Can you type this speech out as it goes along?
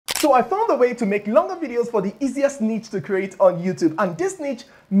So I found a way to make longer videos for the easiest niche to create on YouTube, and this niche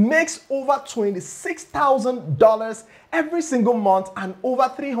makes over $26,000 every single month and over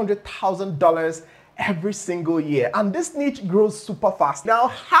 $300,000 every single year, and this niche grows super fast. Now,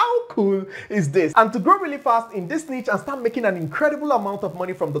 how cool is this? And to grow really fast in this niche and start making an incredible amount of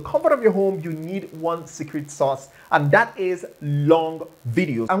money from the comfort of your home, you need one secret sauce, and that is long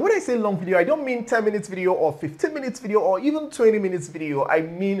videos. And when I say long video, I don't mean 10 minutes video or 15 minutes video or even 20 minutes video. I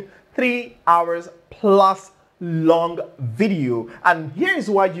mean 3 hours plus long video. And here is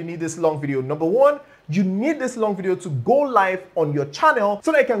why you need this long video. Number one, you need this long video to go live on your channel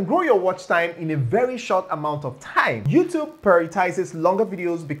so that you can grow your watch time in a very short amount of time. YouTube prioritizes longer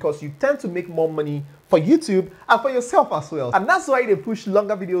videos because you tend to make more money for YouTube and for yourself as well. And that's why they push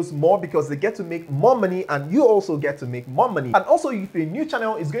longer videos more, because they get to make more money and you also get to make more money. And also, if you're a new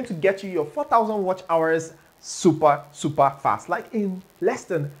channel, it's going to get you your 4,000 watch hours super fast, like in less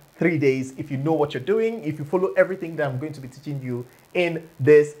than 3 days, if you know what you're doing, if you follow everything that I'm going to be teaching you in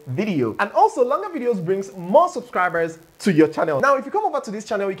this video. And also, longer videos brings more subscribers to your channel. Now, if you come over to this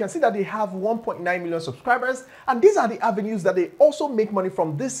channel, you can see that they have 1.9 million subscribers, and these are the avenues that they also make money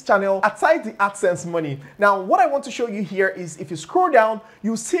from this channel aside the AdSense money. Now, what I want to show you here is, if you scroll down,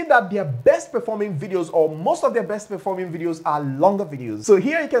 you see that their best performing videos, or most of their best performing videos, are longer videos. So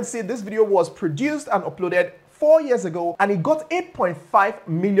here you can see this video was produced and uploaded 4 years ago, and it got 8.5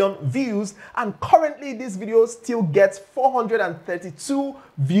 million views, and currently this video still gets 432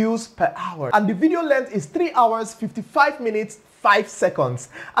 views per hour, and the video length is 3 hours 55 minutes 5 seconds.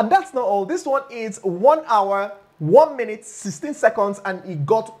 And that's not all. This one is 1 hour 1 minute 16 seconds, and it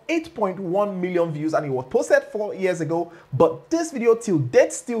got 8.1 million views, and it was posted 4 years ago, but this video till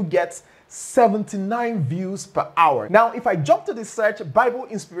date still gets 79 views per hour. Now, if I jump to the search Bible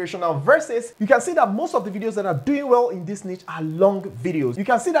inspirational verses, you can see that most of the videos that are doing well in this niche are long videos. You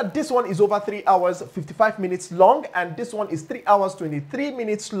can see that this one is over 3 hours 55 minutes long, and this one is 3 hours 23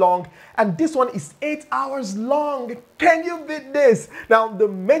 minutes long, and this one is 8 hours long. Can you beat this? Now, the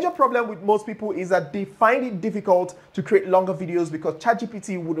major problem with most people is that they find it difficult to create longer videos because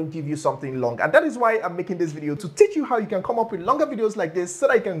ChatGPT wouldn't give you something long. And that is why I'm making this video, to teach you how you can come up with longer videos like this so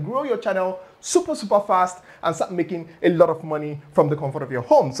that you can grow your channel super fast and start making a lot of money from the comfort of your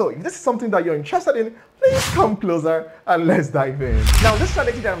home. So if this is something that you're interested in, please come closer and let's dive in. Now, this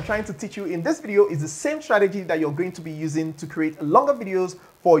strategy that I'm trying to teach you in this video is the same strategy that you're going to be using to create longer videos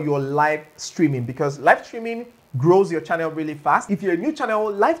for your live streaming, because live streaming grows your channel really fast. If you're a new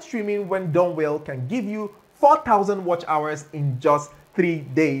channel, live streaming, when done well, can give you 4,000 watch hours in just 3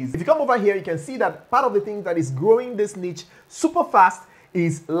 days. If you come over here, you can see that part of the thing that is growing this niche super fast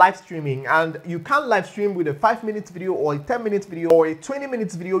is live streaming. And you can't live stream with a 5-minute video or a 10-minute video or a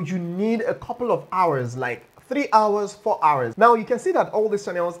 20-minute video. You need a couple of hours, like 3 hours, 4 hours. Now, you can see that all these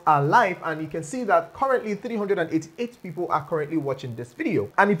channels are live, and you can see that currently 388 people are currently watching this video.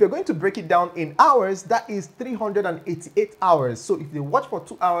 And if you're going to break it down in hours, that is 388 hours. So if they watch for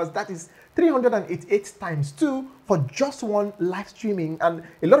 2 hours, that is 388 times 2 for just one live streaming. And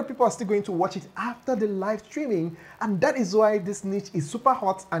a lot of people are still going to watch it after the live streaming, and that is why this niche is super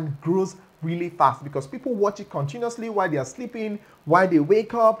hot and grows really fast, because people watch it continuously while they are sleeping, while they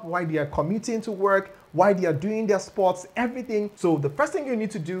wake up, while they are commuting to work, while they are doing their sports, everything. So the first thing you need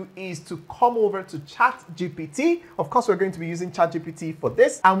to do is to come over to ChatGPT. Of course, we're going to be using ChatGPT for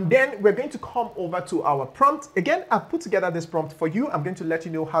this, and then we're going to come over to our prompt. Again, I've put together this prompt for you. I'm going to let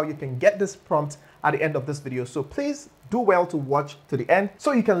you know how you can get this prompt at the end of this video. So please do well to watch to the end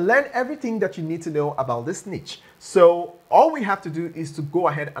so you can learn everything that you need to know about this niche. So all we have to do is to go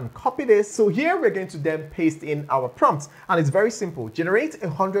ahead and copy this. So here we're going to then paste in our prompt, and it's very simple. Generate a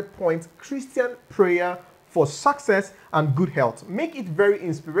 100-point Christian prayer for success and good health. Make it very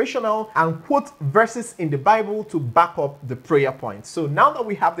inspirational and quote verses in the Bible to back up the prayer points. So now that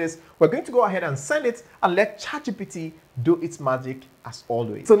we have this, we're going to go ahead and send it and let ChatGPT do its magic as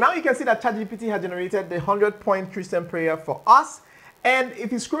always. So now you can see that ChatGPT has generated the 100-point Christian prayer for us. And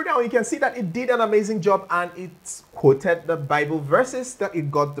if you scroll down, you can see that it did an amazing job, and it quoted the Bible verses that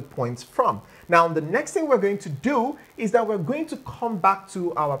it got the points from. Now, the next thing we're going to do is that we're going to come back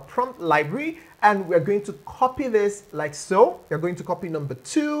to our prompt library, and we're going to copy this like so. We're going to copy number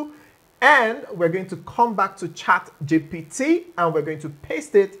 2, and we're going to come back to ChatGPT, and we're going to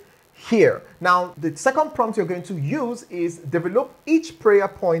paste it here. Now, the second prompt you're going to use is develop each prayer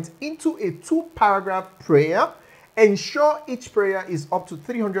point into a 2-paragraph prayer. Ensure each prayer is up to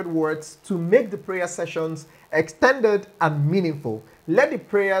 300 words to make the prayer sessions extended and meaningful. Let the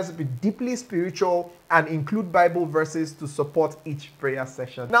prayers be deeply spiritual and include Bible verses to support each prayer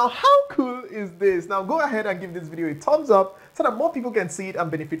session. Now, how cool is this? Now, go ahead and give this video a thumbs up so that more people can see it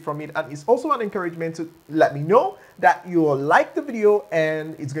and benefit from it. And it's also an encouragement to let me know that you like the video,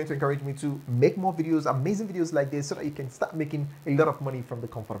 and it's going to encourage me to make more videos, amazing videos like this, so that you can start making a lot of money from the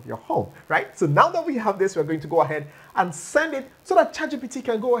comfort of your home, right? So now that we have this, we're going to go ahead and send it so that ChatGPT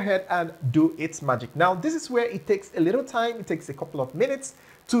can go ahead and do its magic. Now, this is where it takes a little time. It takes a couple of minutes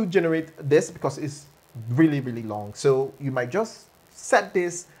to generate this because it's really, really long. So you might just set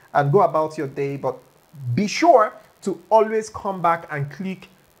this and go about your day, but be sure to always come back and click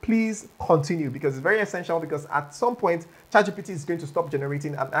please continue, because it's very essential, because at some point ChatGPT is going to stop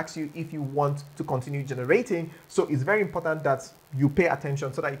generating and ask you if you want to continue generating. So it's very important that you pay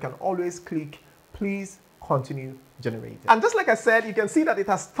attention so that you can always click please continue generating. And just like I said, you can see that it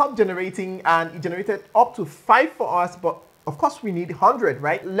has stopped generating and it generated up to 5 for us, but of course we need 100,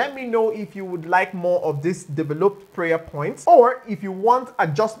 right? Let me know if you would like more of this developed prayer points, or if you want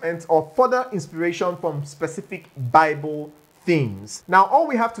adjustments or further inspiration from specific Bible themes. Now, all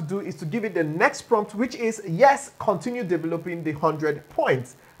we have to do is to give it the next prompt, which is yes, continue developing the 100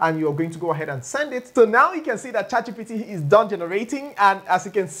 points. And you're going to go ahead and send it. So now you can see that ChatGPT is done generating. And as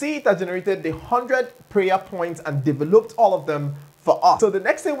you can see, it has generated the 100 prayer points and developed all of them for us. So the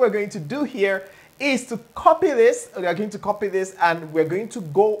next thing we're going to do here is to copy this. We are going to copy this and we're going to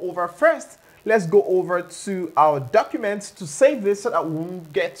go over first. Let's go over to our documents to save this so that we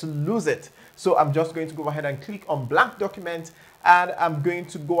won't get to lose it. So I'm just going to go ahead and click on blank document, and I'm going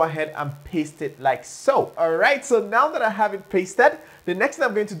to go ahead and paste it like so. All right, so now that I have it pasted, the next thing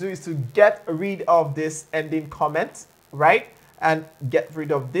I'm going to do is to get rid of this ending comment, right? And get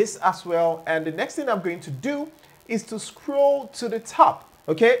rid of this as well. And the next thing I'm going to do is to scroll to the top.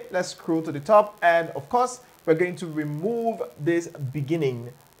 Okay, let's scroll to the top. And of course, we're going to remove this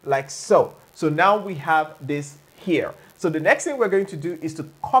beginning like so. So now we have this here. So the next thing we're going to do is to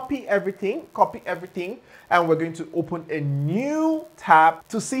copy everything, and we're going to open a new tab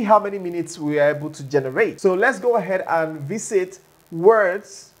to see how many minutes we are able to generate. So let's go ahead and visit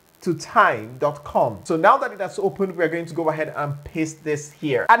wordstotime.com. So now that it has opened, we're going to go ahead and paste this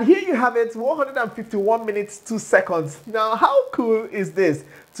here. And here you have it, 151 minutes, 2 seconds. Now, how cool is this?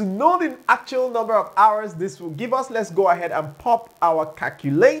 To know the actual number of hours this will give us, let's go ahead and pop our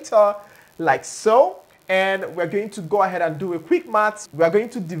calculator like so. And we're going to go ahead and do a quick math. We're going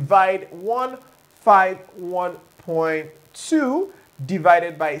to divide 151.2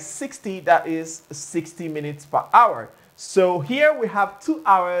 divided by 60. That is 60 minutes per hour. So here we have 2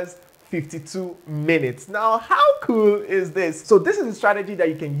 hours, 52 minutes. Now, how cool is this? So this is a strategy that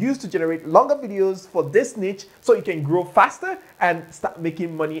you can use to generate longer videos for this niche so you can grow faster and start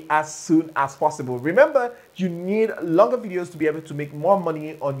making money as soon as possible. Remember, you need longer videos to be able to make more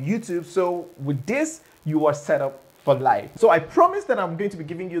money on YouTube. So with this, you are set up for life. So I promise that I'm going to be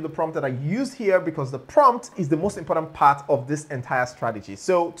giving you the prompt that I use here, because the prompt is the most important part of this entire strategy.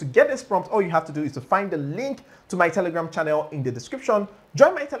 So to get this prompt, all you have to do is to find the link to my Telegram channel in the description.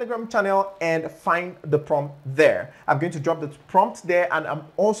 Join my Telegram channel and find the prompt there. I'm going to drop the prompt there, and I'm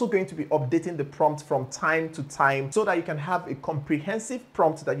also going to be updating the prompt from time to time so that you can have a comprehensive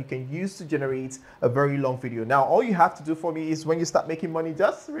prompt that you can use to generate a very long video. Now, all you have to do for me is, when you start making money,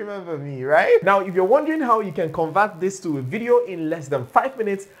 just remember me, right? Now, if you're wondering how you can convert this to a video in less than 5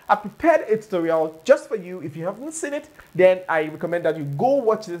 minutes, I prepared a tutorial just for you. If you haven't seen it, then I recommend that you go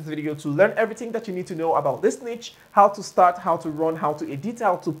watch this video to learn everything that you need to know about this niche, how to start, how to run, how to edit,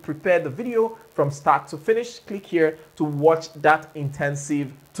 how to prepare the video from start to finish. Click here to watch that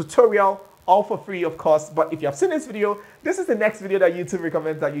intensive tutorial, all for free, of course. But if you have seen this video, this is the next video that YouTube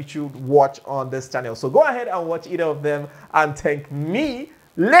recommends that you should watch on this channel. So go ahead and watch either of them and thank me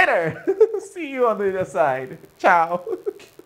later. See you on the other side. Ciao.